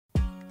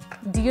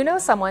Do you know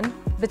someone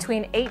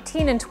between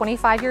 18 and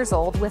 25 years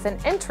old with an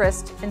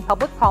interest in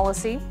public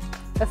policy,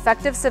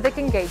 effective civic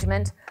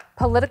engagement,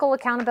 political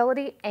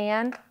accountability,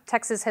 and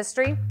Texas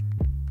history?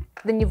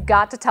 Then you've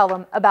got to tell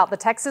them about the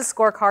Texas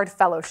Scorecard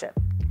Fellowship.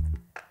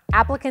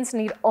 Applicants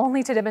need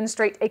only to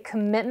demonstrate a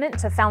commitment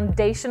to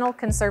foundational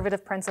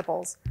conservative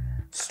principles,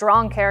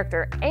 strong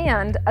character,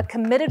 and a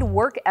committed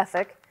work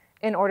ethic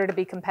in order to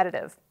be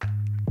competitive.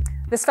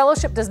 This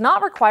fellowship does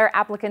not require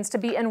applicants to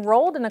be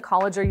enrolled in a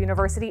college or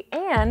university,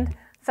 and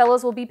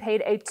fellows will be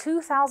paid a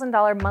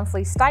 $2,000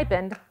 monthly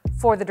stipend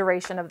for the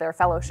duration of their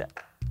fellowship.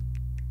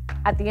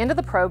 At the end of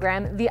the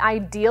program, the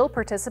ideal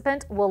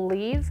participant will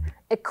leave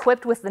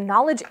equipped with the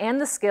knowledge and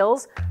the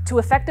skills to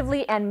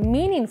effectively and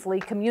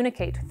meaningfully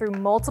communicate through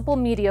multiple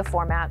media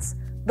formats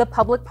the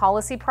public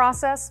policy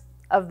process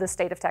of the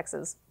state of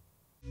Texas.